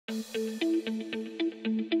The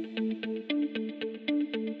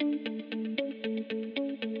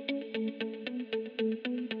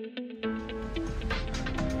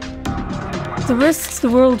risks the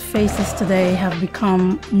world faces today have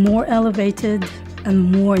become more elevated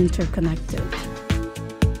and more interconnected.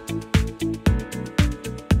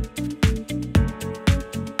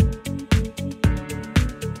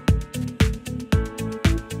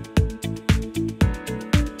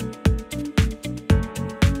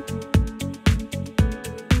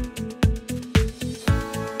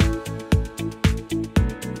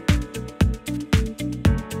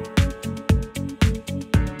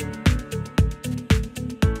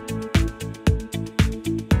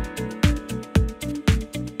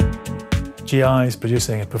 GI is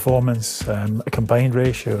producing a performance, a combined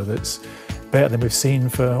ratio that's better than we've seen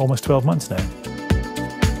for almost 12 months now.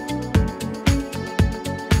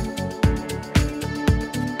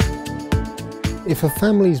 If a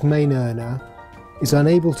family's main earner is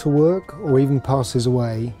unable to work or even passes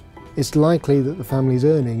away, it's likely that the family's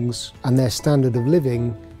earnings and their standard of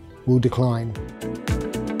living will decline.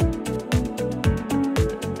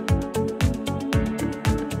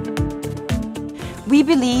 We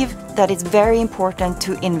believe that it's very important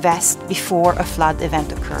to invest before a flood event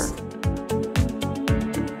occurs.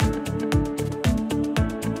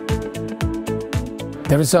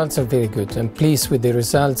 The results are very good. I'm pleased with the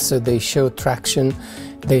results. They show traction.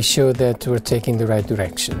 They show that we're taking the right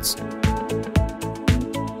directions.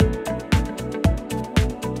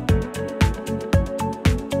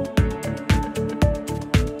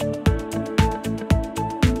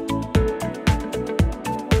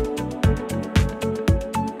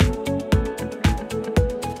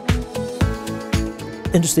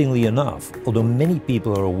 Interestingly enough, although many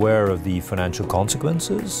people are aware of the financial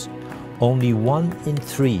consequences, only 1 in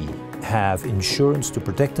 3 have insurance to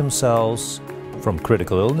protect themselves from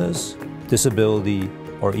critical illness, disability,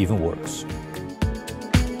 or even worse.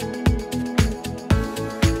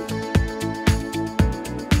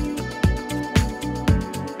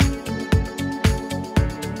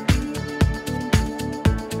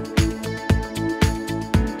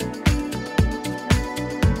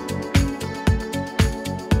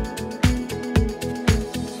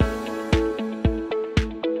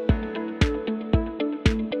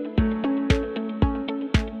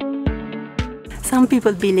 Some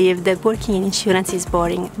people believe that working in insurance is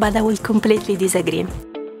boring, but I will completely disagree.